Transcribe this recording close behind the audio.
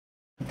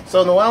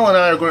So Noelle and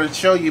I are going to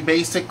show you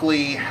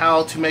basically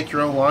how to make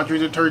your own laundry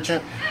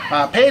detergent.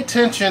 Pay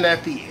attention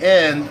at the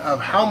end of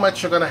how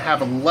much you're going to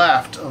have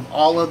left of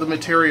all of the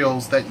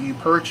materials that you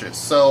purchase.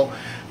 So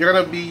you're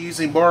going to be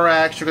using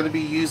borax, you're going to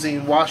be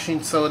using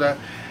washing soda,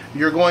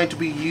 you're going to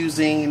be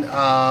using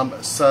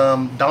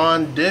some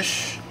Dawn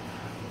dish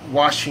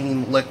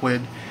washing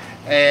liquid,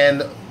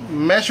 and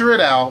measure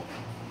it out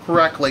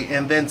correctly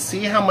and then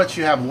see how much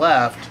you have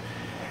left,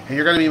 and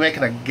you're going to be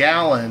making a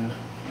gallon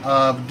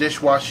of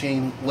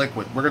dishwashing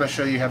liquid. We're going to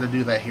show you how to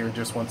do that here in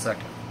just 1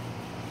 second.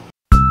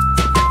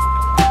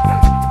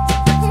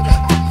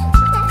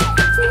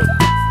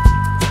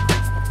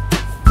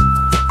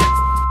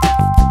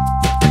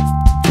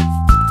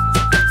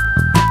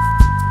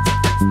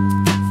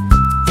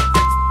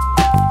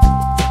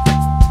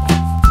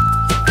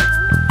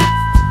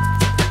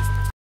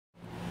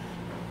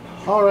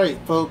 Alright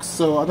folks,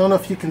 so I don't know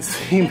if you can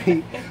see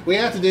me. We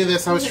have to do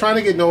this. I was trying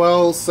to get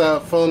Noelle's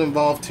phone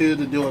involved too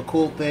to do a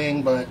cool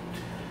thing, but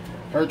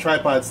her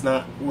tripod's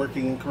not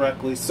working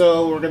correctly,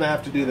 so we're going to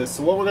have to do this.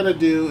 So what we're going to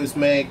do is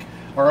make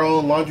our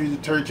own laundry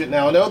detergent.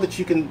 Now I know that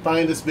you can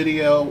find this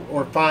video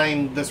or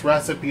find this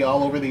recipe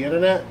all over the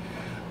internet,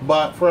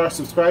 but for our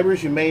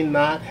subscribers, you may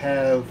not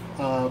have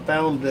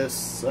found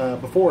this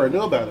before or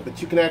knew about it,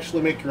 but you can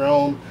actually make your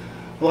own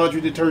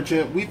laundry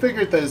detergent. We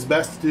figured that it's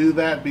best to do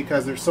that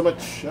because there's so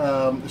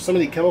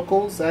many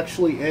chemicals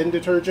actually in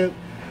detergent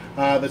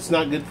that's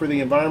not good for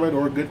the environment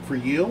or good for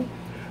you.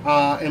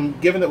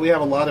 And given that we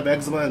have a lot of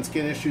eczema and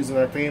skin issues in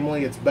our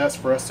family, it's best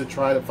for us to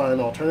try to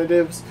find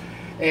alternatives.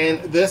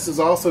 And this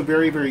is also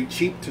very, very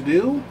cheap to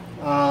do,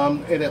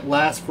 and it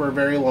lasts for a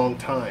very long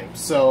time.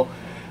 So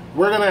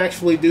we're going to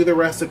actually do the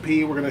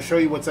recipe. We're going to show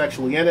you what's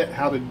actually in it,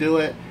 how to do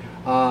it.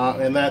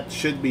 And that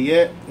should be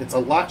it. It's a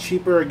lot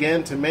cheaper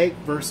again to make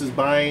versus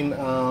buying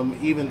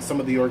even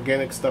some of the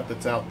organic stuff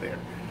that's out there.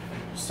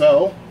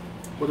 So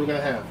what are we gonna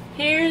have?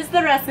 Here's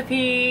the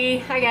recipe.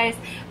 Hi guys.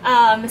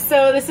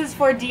 So this is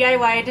for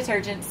DIY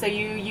detergent. So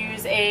you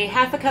use a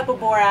half a cup of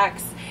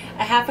borax,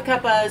 a half a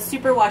cup of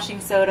super washing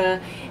soda,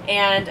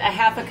 and a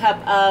half a cup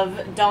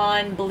of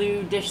Dawn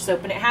blue dish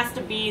soap, and it has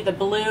to be the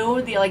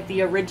blue,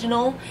 the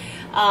original.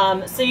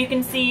 So you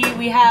can see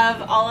we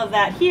have all of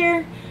that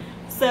here.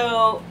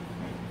 So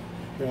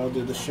I'll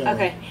do the show.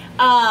 Okay.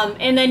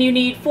 And then you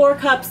need 4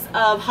 cups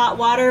of hot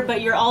water,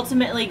 but you're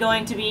ultimately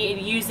going to be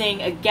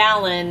using a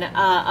gallon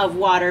of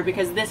water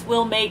because this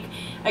will make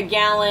a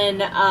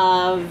gallon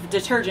of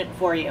detergent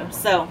for you.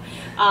 So,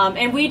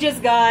 and we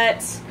just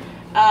got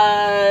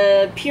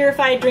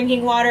purified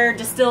drinking water,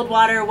 distilled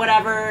water,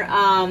 whatever.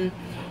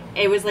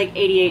 It was like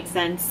 88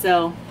 cents.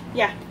 So,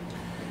 yeah.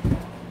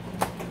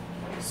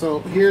 So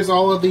here's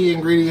all of the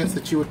ingredients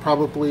that you would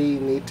probably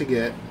need to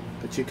get,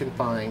 that you can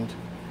find.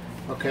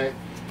 Okay.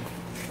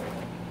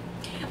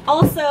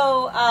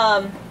 Also,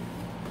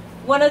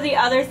 one of the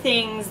other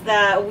things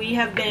that we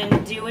have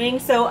been doing,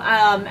 so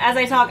as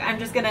I talk, I'm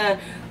just gonna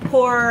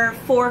pour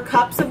 4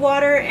 cups of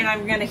water and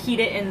I'm gonna heat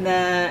it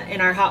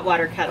in our hot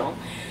water kettle.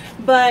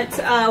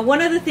 But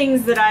one of the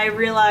things that I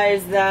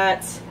realized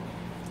that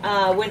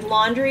with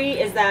laundry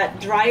is that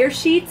dryer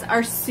sheets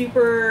are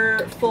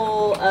super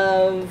full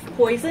of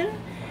poison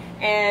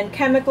and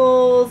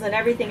chemicals and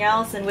everything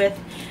else, and with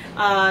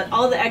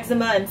all the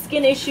eczema and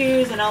skin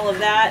issues and all of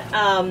that,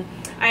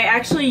 I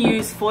actually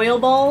use foil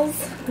balls,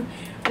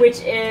 which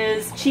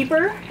is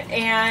cheaper,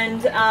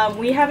 and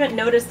we haven't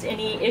noticed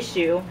any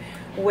issue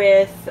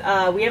with,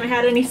 we haven't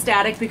had any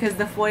static because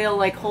the foil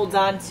like holds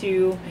on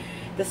to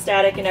the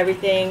static and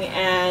everything,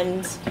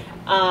 and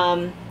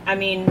I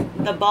mean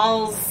the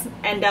balls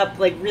end up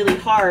like really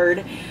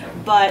hard,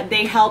 but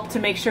they help to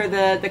make sure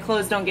the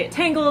clothes don't get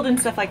tangled and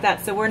stuff like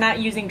that, so we're not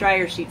using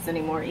dryer sheets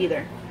anymore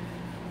either.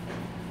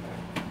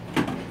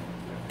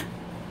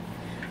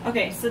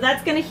 Okay, so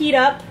that's going to heat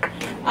up.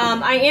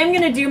 I am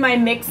going to do my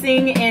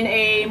mixing in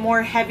a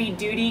more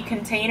heavy-duty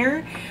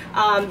container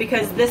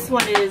because this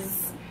one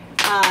is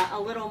a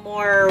little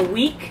more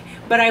weak,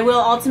 but I will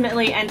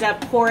ultimately end up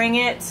pouring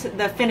it,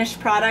 the finished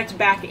product,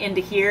 back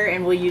into here,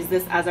 and we'll use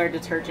this as our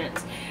detergent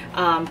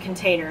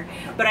container.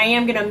 But I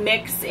am going to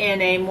mix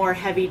in a more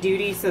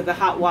heavy-duty so the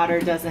hot water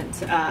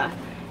doesn't,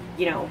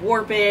 you know,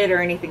 warp it or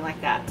anything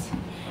like that.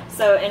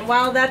 So, and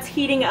while that's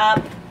heating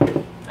up,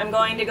 I'm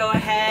going to go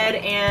ahead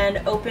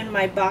and open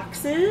my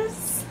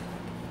boxes,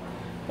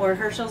 or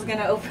Herschel's going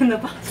to open the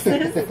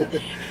boxes.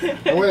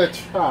 I'm going to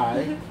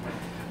try.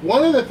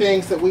 One of the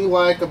things that we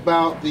like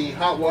about the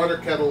hot water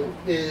kettle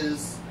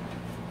is,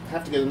 I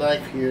have to get a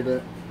knife here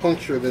to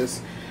puncture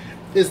this,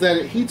 is that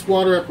it heats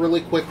water up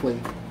really quickly.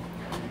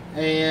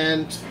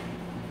 And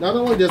not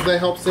only does that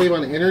help save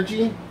on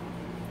energy,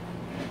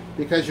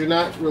 because you're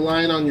not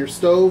relying on your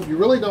stove, you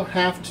really don't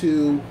have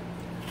to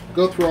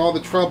go through all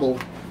the trouble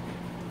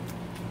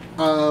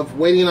of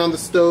waiting on the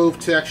stove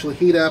to actually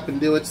heat up and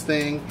do its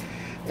thing,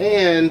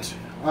 and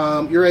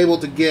you're able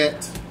to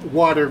get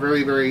water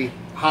very, very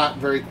hot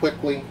very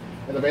quickly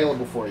and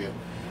available for you.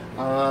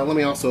 Let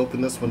me also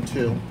open this one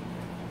too.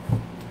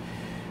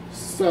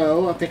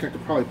 So I think I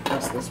could probably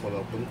press this one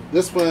open.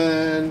 This one,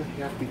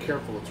 you have to be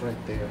careful, it's right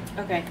there.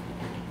 Okay.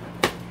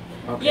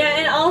 Okay. Yeah,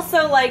 and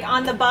also like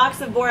on the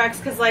box of borax,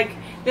 because like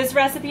this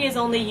recipe is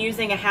only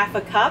using a half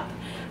a cup,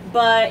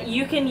 but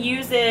you can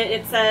use it,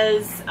 it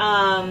says,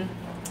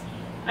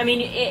 I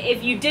mean,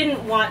 if you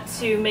didn't want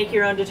to make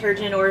your own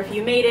detergent, or if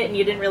you made it and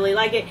you didn't really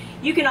like it,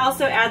 you can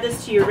also add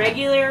this to your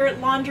regular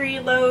laundry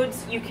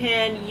loads. You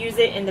can use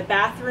it in the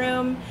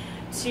bathroom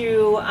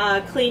to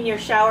clean your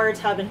shower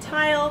tub and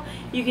tile.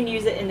 You can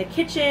use it in the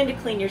kitchen to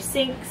clean your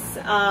sinks.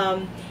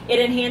 It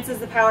enhances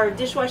the power of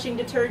dishwashing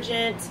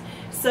detergent.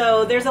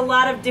 So there's a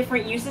lot of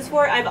different uses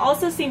for it. I've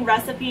also seen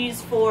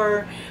recipes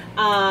for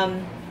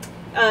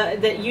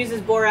that uses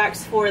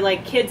borax for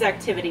like kids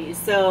activities.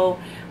 So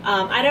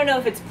I don't know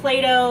if it's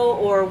Play-Doh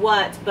or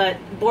what, but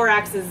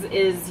borax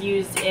is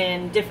used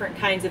in different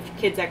kinds of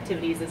kids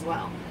activities as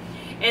well.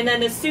 And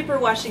then the super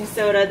washing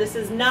soda, this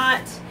is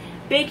not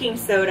baking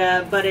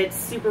soda, but it's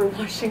super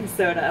washing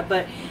soda.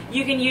 But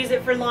you can use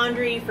it for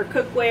laundry, for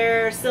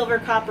cookware, silver,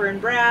 copper,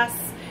 and brass,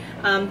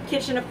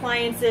 kitchen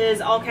appliances,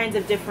 all kinds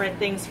of different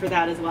things for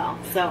that as well.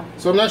 So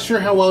I'm not sure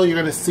how well you're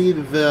going to see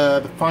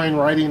the fine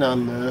writing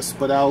on this,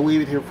 but I'll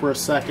leave it here for a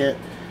second.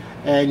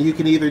 And you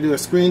can either do a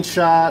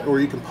screenshot or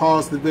you can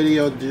pause the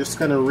video to just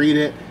kind of read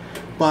it.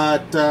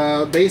 But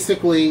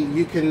basically,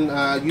 you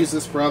can use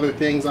this for other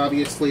things,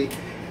 obviously.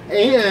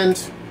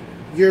 And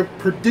you're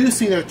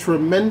producing a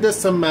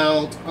tremendous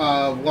amount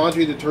of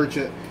laundry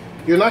detergent.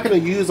 You're not going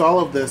to use all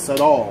of this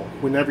at all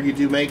whenever you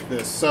do make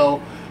this.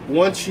 So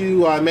once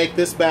you make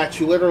this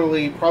batch, you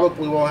literally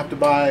probably won't have to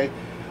buy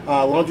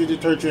laundry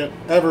detergent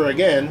ever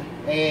again.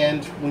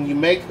 And when you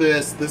make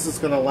this, this is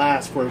going to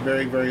last for a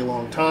very, very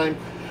long time.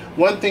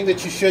 One thing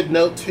that you should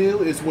note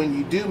too is when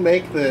you do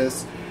make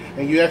this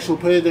and you actually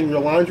put it in your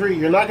laundry,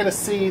 you're not going to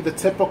see the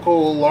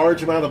typical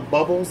large amount of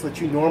bubbles that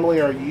you normally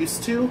are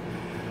used to.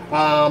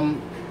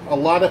 A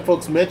lot of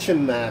folks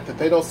mention that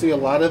they don't see a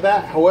lot of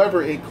that.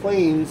 However, it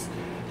cleans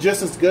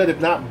just as good,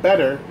 if not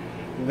better,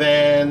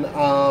 than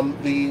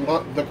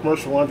the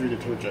commercial laundry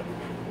detergent.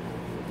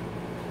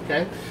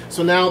 Okay,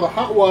 so now the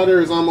hot water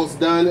is almost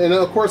done, and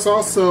of course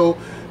also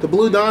the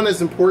Blue Dawn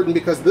is important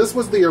because this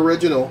was the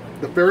original,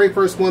 the very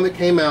first one that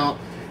came out.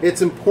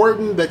 It's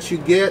important that you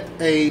get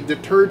a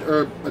detergent,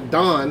 or a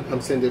Dawn, I'm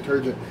saying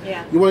detergent.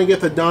 Yeah. You want to get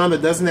the Dawn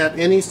that doesn't have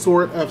any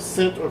sort of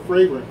scent or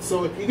fragrance.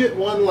 So if you get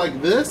one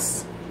like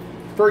this,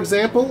 for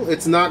example,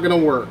 it's not going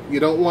to work.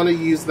 You don't want to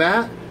use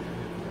that.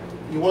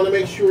 You want to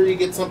make sure you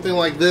get something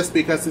like this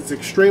because it's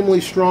extremely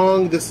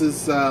strong. This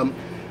is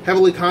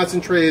heavily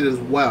concentrated as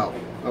well.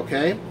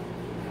 Okay?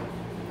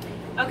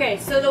 Okay,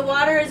 so the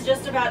water is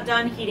just about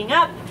done heating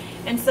up,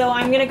 and so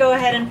I'm going to go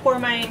ahead and pour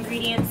my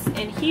ingredients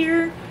in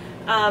here,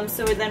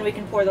 so then we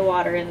can pour the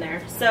water in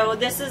there. So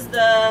this is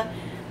the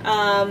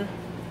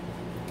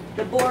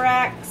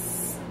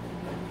borax.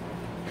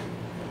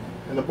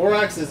 And the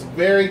borax is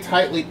very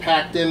tightly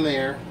packed in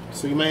there,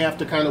 so you may have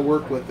to kind of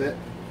work with it.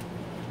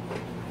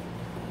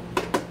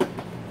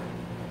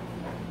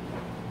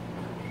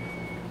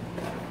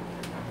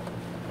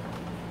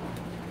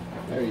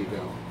 There you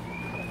go.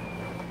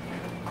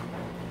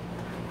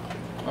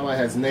 Mama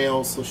has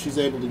nails, so she's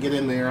able to get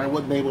in there. I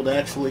wasn't able to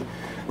actually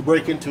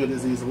break into it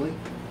as easily.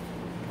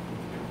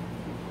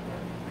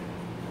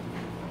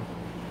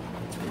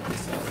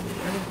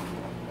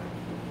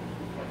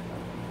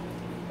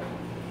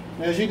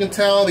 As you can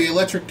tell, the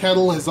electric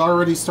kettle has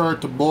already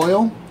started to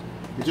boil.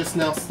 It just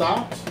now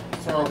stopped,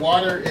 so our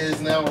water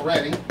is now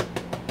ready.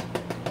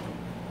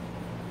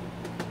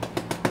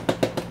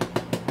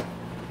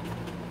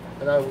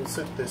 And I will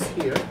set this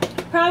here.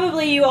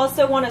 Probably you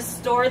also want to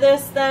store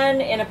this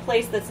then in a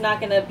place that's not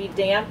going to be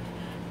damp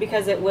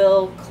because it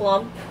will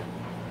clump.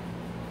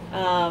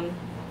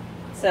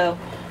 So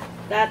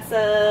that's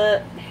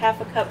a half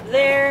a cup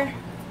there.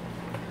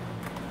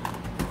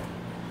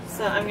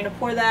 So I'm going to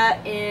pour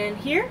that in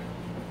here.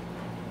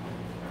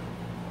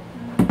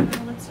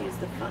 Let's use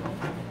the funnel.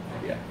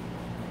 Yeah.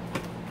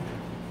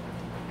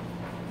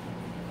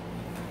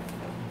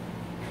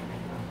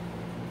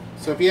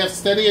 So if you have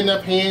steady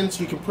enough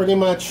hands, you can pretty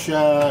much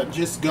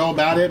just go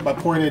about it by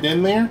pouring it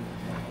in there.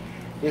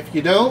 If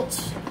you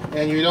don't,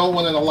 and you don't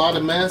want a lot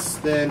of mess,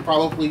 then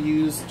probably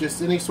use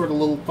just any sort of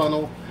little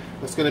funnel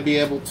that's going to be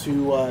able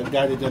to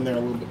guide it in there a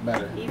little bit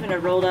better. Even a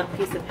rolled up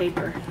piece of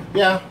paper.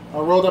 Yeah,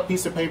 a rolled up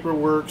piece of paper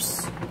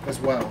works as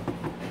well.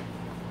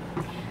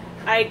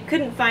 I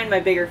couldn't find my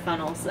bigger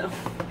funnel, so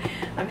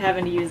I'm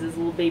having to use this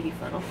little baby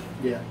funnel.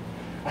 Yeah.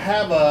 I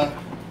have a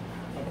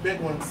big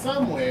one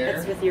somewhere.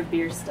 That's with your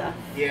beer stuff.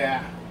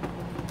 Yeah.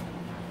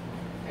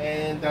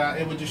 And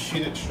it would just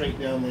shoot it straight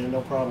down there,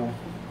 no problem.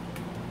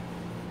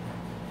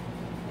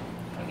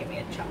 Give me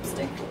a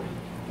chopstick.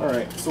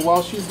 Alright, so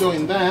while she's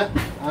doing that,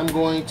 I'm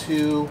going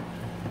to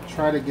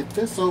try to get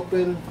this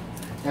open.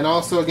 And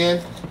also,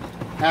 again,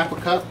 half a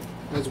cup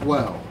as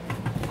well.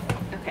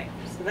 Okay,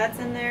 so that's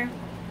in there.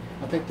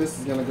 I think this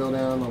is going to go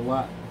down a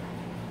lot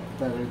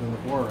better than the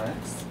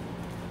borax.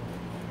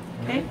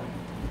 Okay,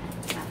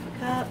 half a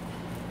cup.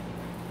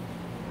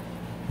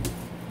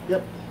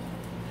 Yep.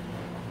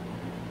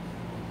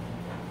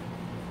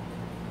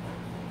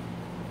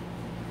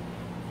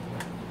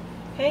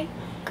 Okay,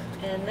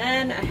 and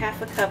then a half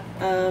a cup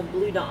of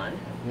Blue Dawn.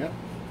 Yep.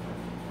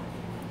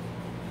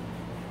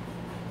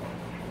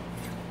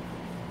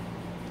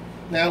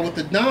 Now with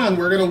the Dawn,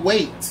 we're going to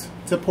wait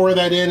to pour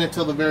that in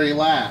until the very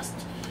last.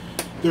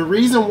 The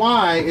reason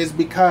why is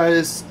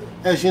because,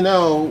 as you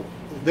know,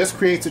 this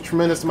creates a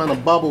tremendous amount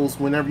of bubbles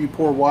whenever you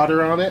pour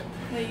water on it.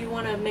 Well, you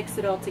want to mix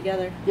it all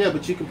together. Yeah,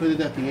 but you can put it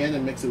at the end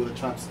and mix it with a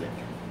chopstick.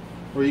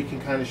 Or you can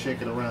kind of shake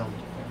it around.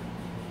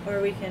 Or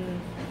we can,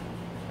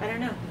 I don't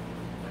know.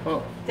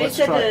 Oh, they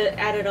said to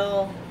add it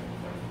all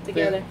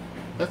together. Yeah,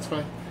 that's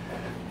fine.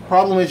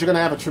 Problem is you're going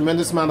to have a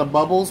tremendous amount of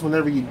bubbles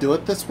whenever you do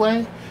it this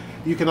way.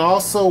 You can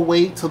also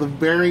wait till the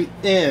very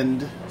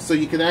end, so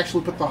you can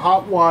actually put the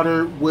hot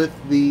water with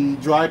the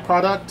dry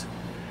product,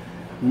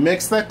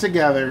 mix that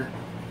together,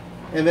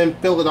 and then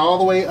fill it all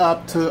the way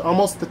up to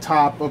almost the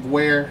top of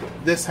where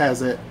this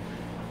has it.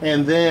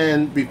 And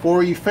then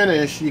before you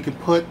finish, you can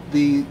put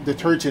the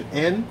detergent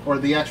in, or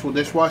the actual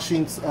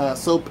dishwashing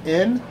soap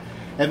in,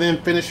 and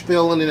then finish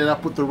filling it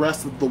up with the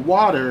rest of the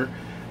water.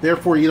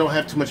 Therefore, you don't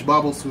have too much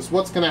bubbles, because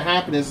what's going to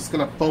happen is it's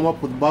going to foam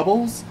up with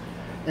bubbles,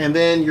 and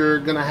then you're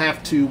going to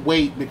have to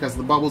wait because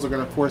the bubbles are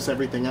going to force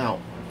everything out.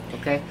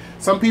 Okay?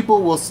 Some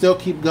people will still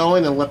keep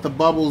going and let the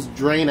bubbles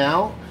drain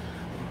out,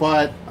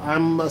 but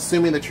I'm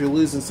assuming that you're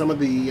losing some of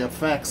the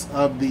effects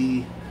of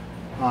the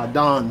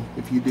Dawn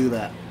if you do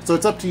that. So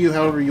it's up to you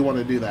however you want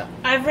to do that.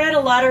 I've read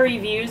a lot of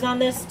reviews on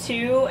this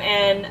too,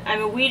 and I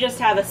mean, we just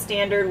have a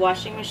standard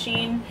washing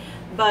machine,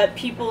 but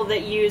people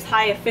that use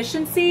high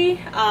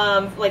efficiency,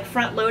 like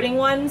front loading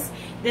ones,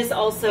 this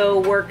also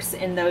works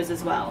in those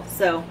as well.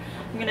 So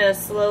I'm going to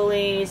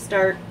slowly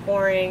start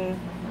pouring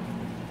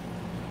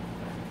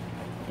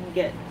and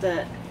get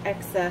the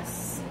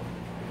excess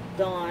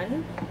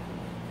Dawn,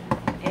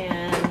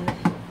 and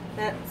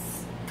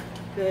that's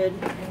good.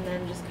 And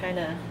then just kind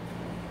of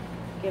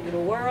give it a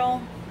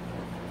whirl.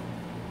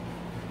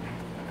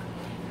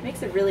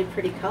 Makes a really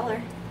pretty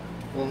color.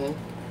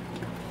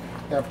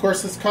 Now, of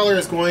course, this color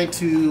is going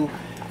to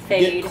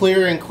Fade. get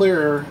clearer and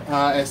clearer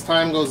as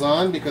time goes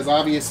on, because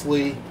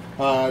obviously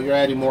you're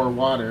adding more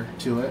water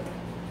to it.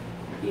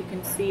 You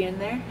can see in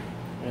there.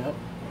 Yep.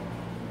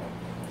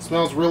 It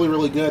smells really,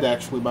 really good,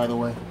 actually, by the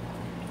way.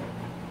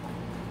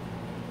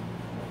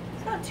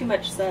 It's not too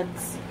much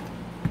suds.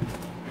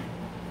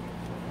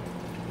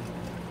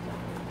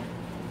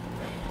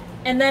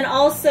 And then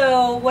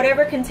also,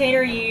 whatever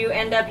container you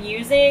end up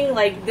using,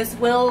 like this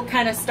will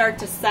kind of start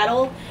to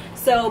settle.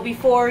 So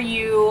before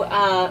you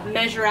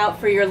measure out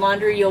for your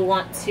laundry, you'll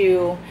want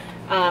to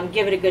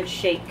give it a good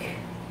shake.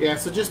 Yeah,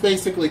 so just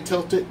basically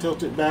tilt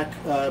it back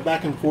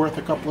and forth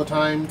a couple of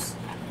times,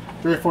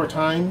 3 or 4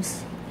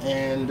 times,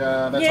 and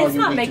that's all you need to do. Yeah, it's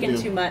not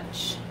making too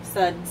much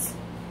suds.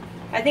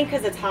 I think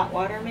because it's hot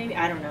water, maybe.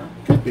 I don't know.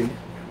 Could be.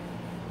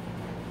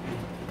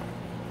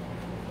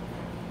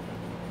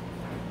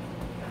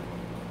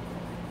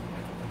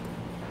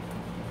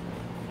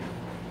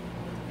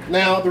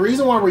 Now, the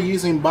reason why we're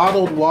using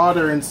bottled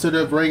water instead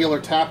of regular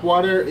tap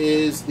water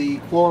is the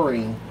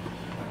chlorine.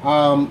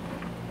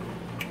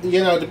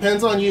 You know, it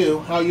depends on you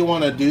how you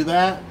want to do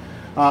that.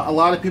 A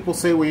lot of people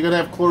say, well, you're going to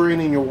have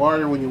chlorine in your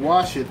water when you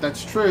wash it.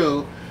 That's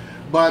true,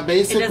 but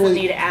basically... It doesn't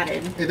need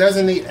added. It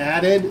doesn't need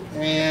added,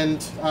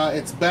 and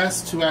it's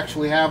best to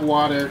actually have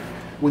water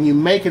when you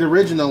make it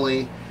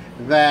originally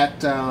that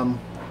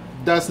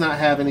does not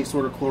have any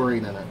sort of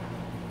chlorine in it.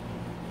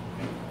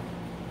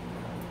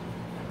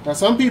 Now,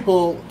 some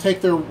people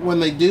take when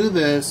they do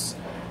this,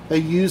 they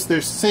use their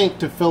sink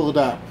to fill it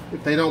up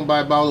if they don't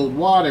buy bottled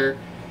water.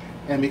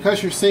 And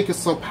because your sink is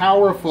so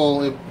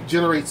powerful, it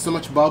generates so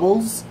much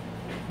bubbles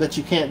that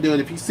you can't do it.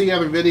 If you see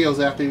other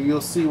videos out there, you'll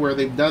see where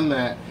they've done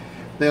that.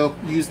 They'll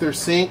use their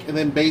sink, and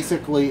then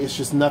basically it's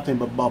just nothing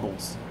but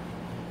bubbles.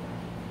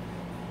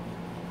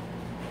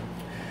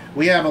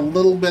 We have a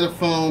little bit of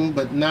foam,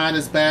 but not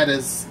as bad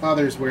as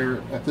others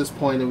where at this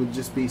point it would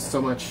just be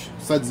so much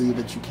sudsy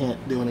that you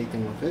can't do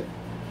anything with it.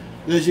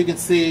 As you can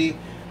see,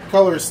 the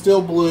color is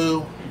still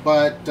blue,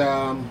 but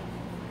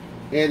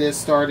it is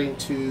starting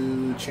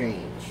to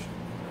change.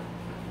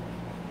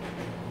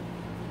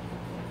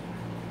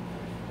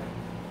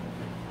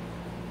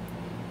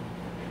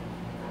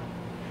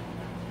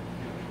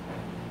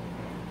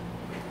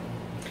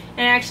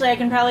 And actually, I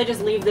can probably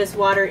just leave this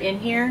water in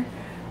here.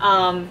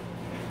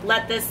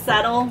 Let this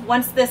settle.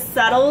 Once this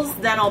settles,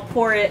 then I'll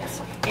pour it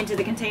into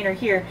the container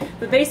here.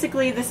 But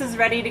basically, this is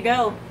ready to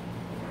go.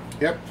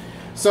 Yep.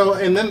 So,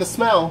 and then the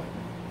smell.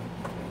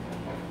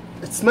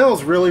 It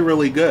smells really,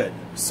 really good.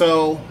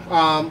 So,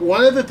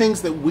 one of the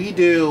things that we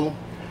do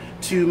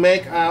to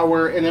make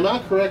our, and am I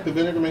correct, the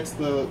vinegar makes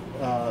the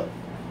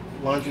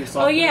laundry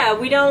softer? Oh yeah,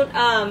 we don't,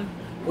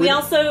 we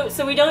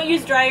don't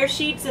use dryer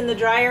sheets in the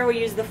dryer, we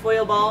use the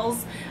foil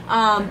balls.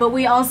 But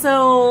I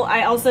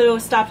also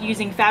stopped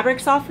using fabric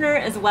softener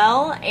as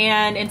well,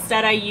 and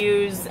instead I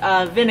use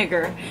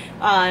vinegar.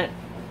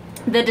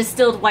 the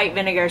distilled white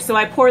vinegar. So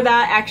I pour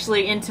that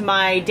actually into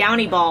my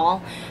Downy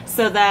ball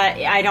so that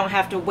I don't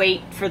have to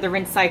wait for the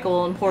rinse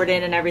cycle and pour it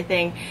in and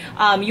everything.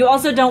 You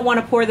also don't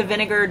want to pour the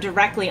vinegar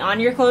directly on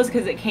your clothes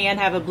because it can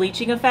have a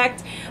bleaching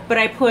effect, but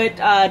I put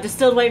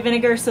distilled white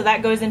vinegar so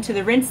that goes into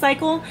the rinse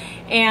cycle,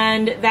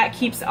 and that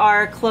keeps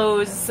our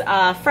clothes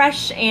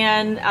fresh,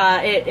 and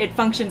it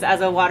functions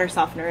as a water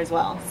softener as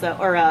well, so,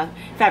 or a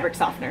fabric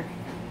softener.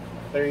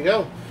 There you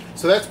go.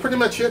 So that's pretty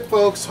much it,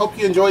 folks. Hope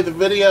you enjoyed the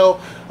video.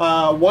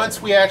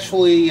 Once we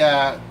actually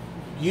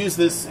use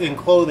this in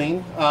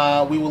clothing,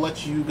 we will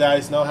let you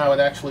guys know how it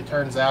actually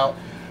turns out.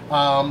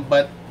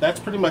 But that's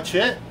pretty much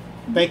it.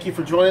 Thank you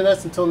for joining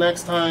us. Until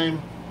next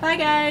time. Bye,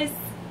 guys.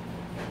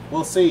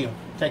 We'll see you.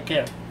 Take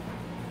care.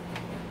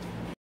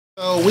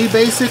 So we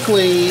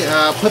basically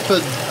put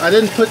the, I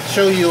didn't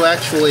show you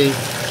actually,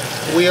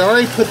 we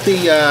already put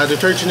the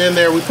detergent in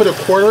there. We put a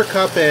 1/4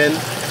 cup in,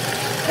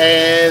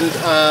 and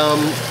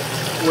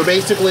we're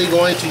basically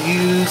going to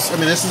use, I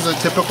mean, this is a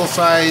typical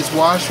size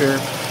washer,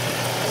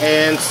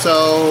 and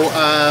so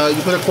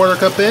you put a 1/4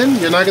 cup in.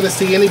 You're not going to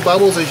see any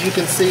bubbles. As you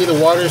can see, the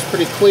water is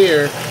pretty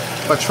clear,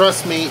 but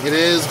trust me, it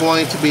is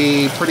going to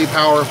be pretty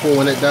powerful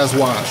when it does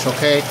wash,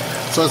 okay?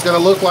 So it's going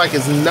to look like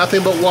it's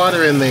nothing but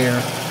water in there,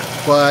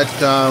 but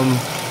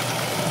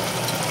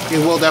it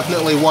will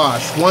definitely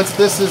wash. Once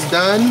this is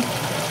done,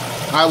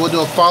 I will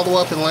do a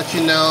follow-up and let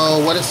you know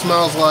what it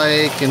smells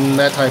like and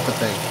that type of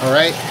thing, all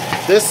right?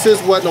 This is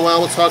what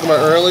Noelle was talking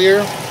about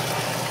earlier.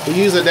 We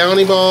use a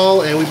Downy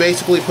ball, and we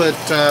basically put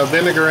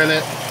vinegar in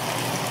it.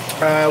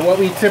 What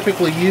we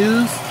typically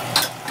use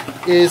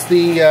is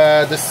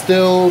the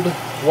distilled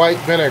white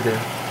vinegar.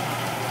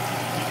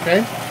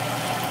 Okay?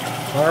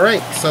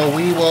 Alright, so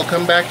we will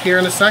come back here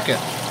in a second.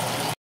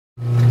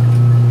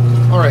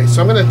 Alright,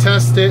 so I'm going to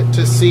test it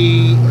to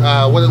see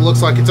what it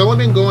looks like. It's only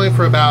been going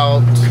for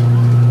about,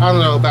 I don't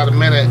know, about a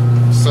minute.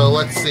 So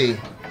let's see.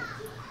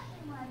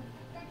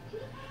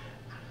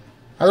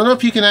 I don't know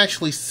if you can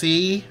actually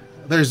see.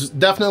 There's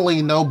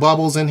definitely no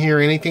bubbles in here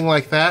or anything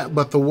like that,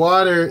 but the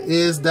water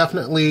is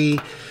definitely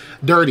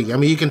dirty. I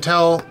mean, you can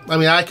tell, I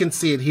mean, I can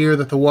see it here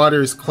that the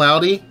water is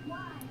cloudy.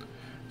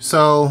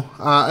 So,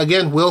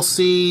 again, we'll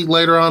see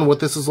later on what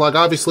this is like.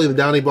 Obviously, the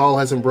Downy ball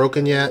hasn't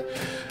broken yet.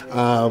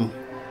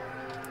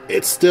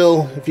 It's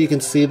still, if you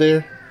can see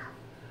there,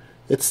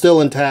 it's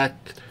still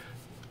intact.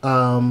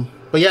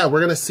 But yeah, we're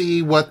going to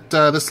see what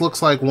this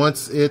looks like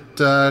once it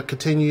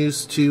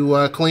continues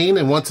to clean.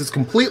 And once it's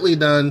completely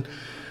done,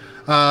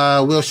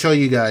 we'll show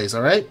you guys,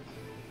 alright?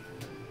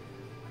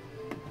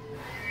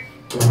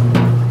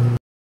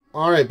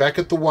 Alright, back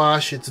at the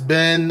wash. It's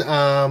been,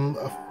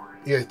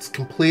 it's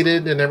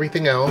completed and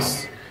everything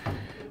else.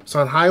 It's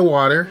on high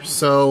water,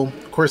 so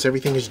of course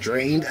everything is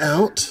drained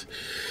out.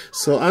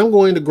 So I'm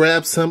going to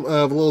grab some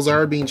of Lil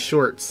Zarbean's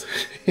shorts.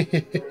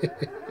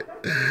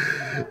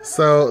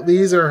 So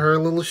these are her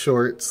little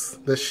shorts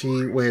that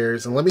she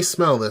wears, and let me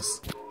smell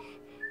this.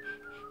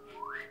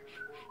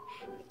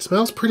 It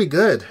smells pretty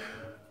good.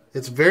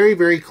 It's very,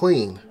 very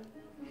clean.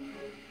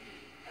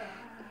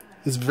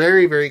 It's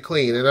very, very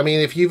clean. And I mean,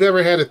 if you've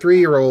ever had a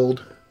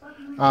 3-year-old,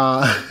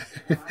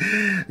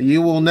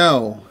 you will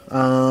know.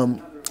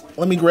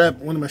 Let me grab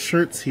one of my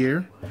shirts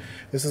here.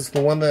 This is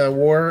the one that I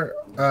wore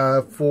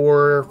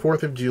for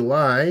 4th of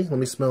July. Let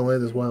me smell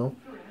it as well.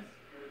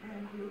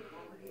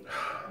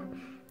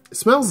 It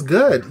smells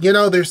good. You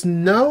know, there's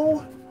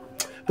no...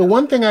 The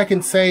one thing I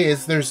can say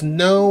is there's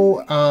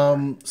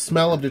no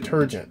smell of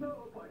detergent.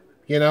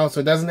 You know, so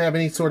it doesn't have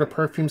any sort of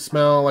perfume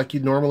smell like you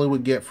normally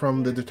would get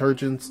from the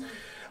detergents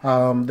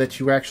that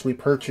you actually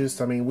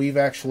purchased. I mean, we've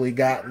actually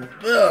gotten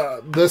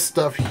this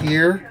stuff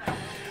here.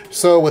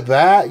 So with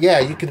that, yeah,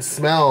 you can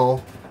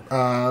smell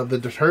the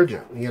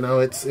detergent. You know,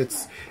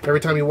 it's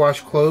every time you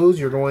wash clothes,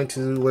 you're going to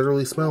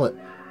literally smell it.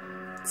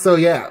 So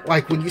yeah,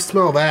 like when you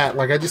smell that,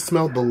 like I just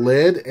smelled the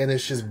lid, and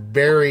it's just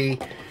very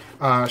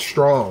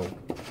strong.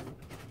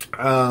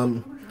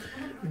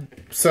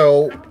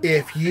 So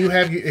if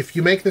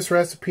you make this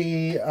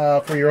recipe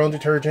for your own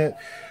detergent,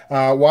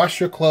 wash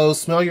your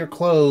clothes, smell your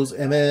clothes,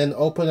 and then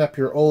open up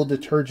your old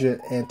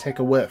detergent and take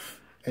a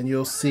whiff, and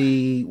you'll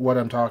see what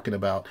I'm talking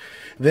about.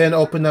 Then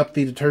open up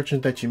the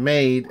detergent that you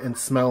made and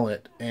smell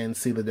it and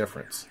see the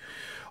difference.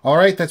 All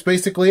right, that's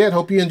basically it.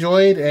 Hope you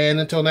enjoyed, and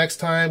until next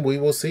time, we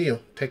will see you.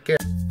 Take care.